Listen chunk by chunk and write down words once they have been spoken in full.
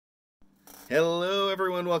Hello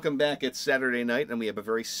everyone, welcome back. It's Saturday night and we have a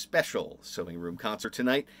very special Sewing Room concert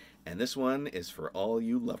tonight, and this one is for all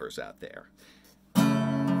you lovers out there.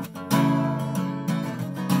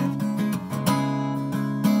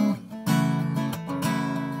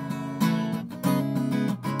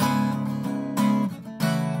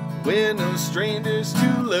 We're no strangers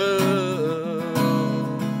to love,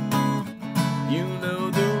 you know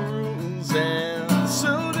the rules and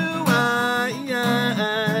so do I.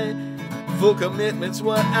 Full commitment's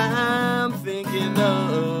what I'm thinking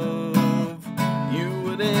of. You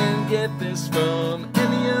wouldn't get this from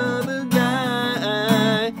any other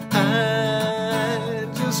guy. I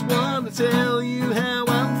just want to tell you how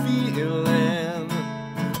I'm feeling.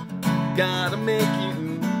 Gotta make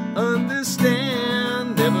you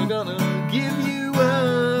understand. Never gonna give you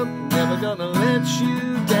up, never gonna let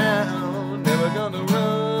you down, never gonna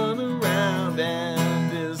run around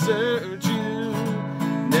and desert you,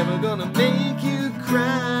 never gonna make you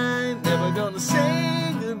cry, never gonna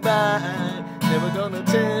say goodbye, never gonna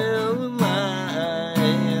tell a lie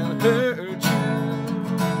and hurt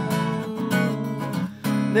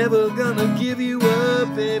you, never gonna give you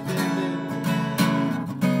up, baby.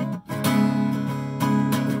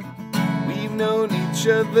 Known each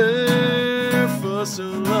other for so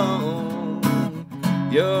long,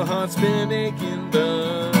 your heart's been aching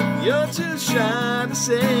but you're too shy to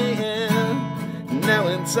say it. Now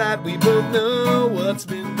inside we both know what's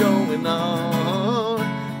been going on.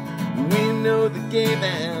 We know the game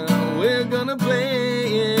and we're gonna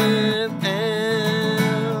play it.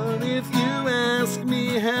 And if you ask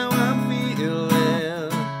me how I'm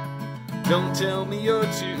feeling, don't tell me you're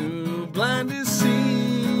too blind to see.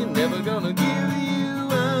 Never gonna give you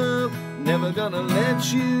up, never gonna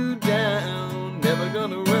let you down, never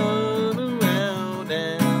gonna run around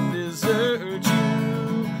and desert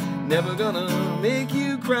you, never gonna make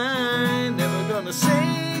you cry, never gonna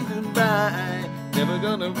say goodbye, never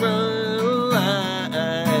gonna run a lie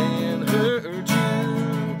and hurt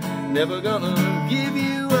you, never gonna give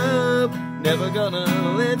you up, never gonna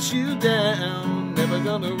let you down, never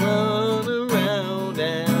gonna run around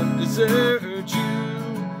and desert you,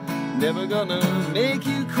 never gonna make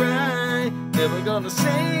you cry, never gonna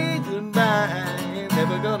say goodbye,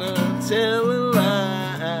 never gonna tell a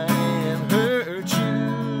lie and hurt you,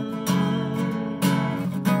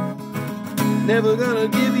 never gonna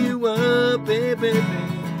give you up, baby,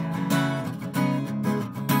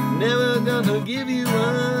 never gonna give you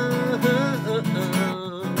up.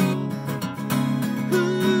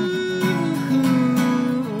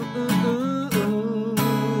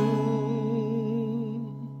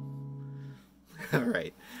 All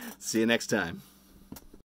right. See you next time.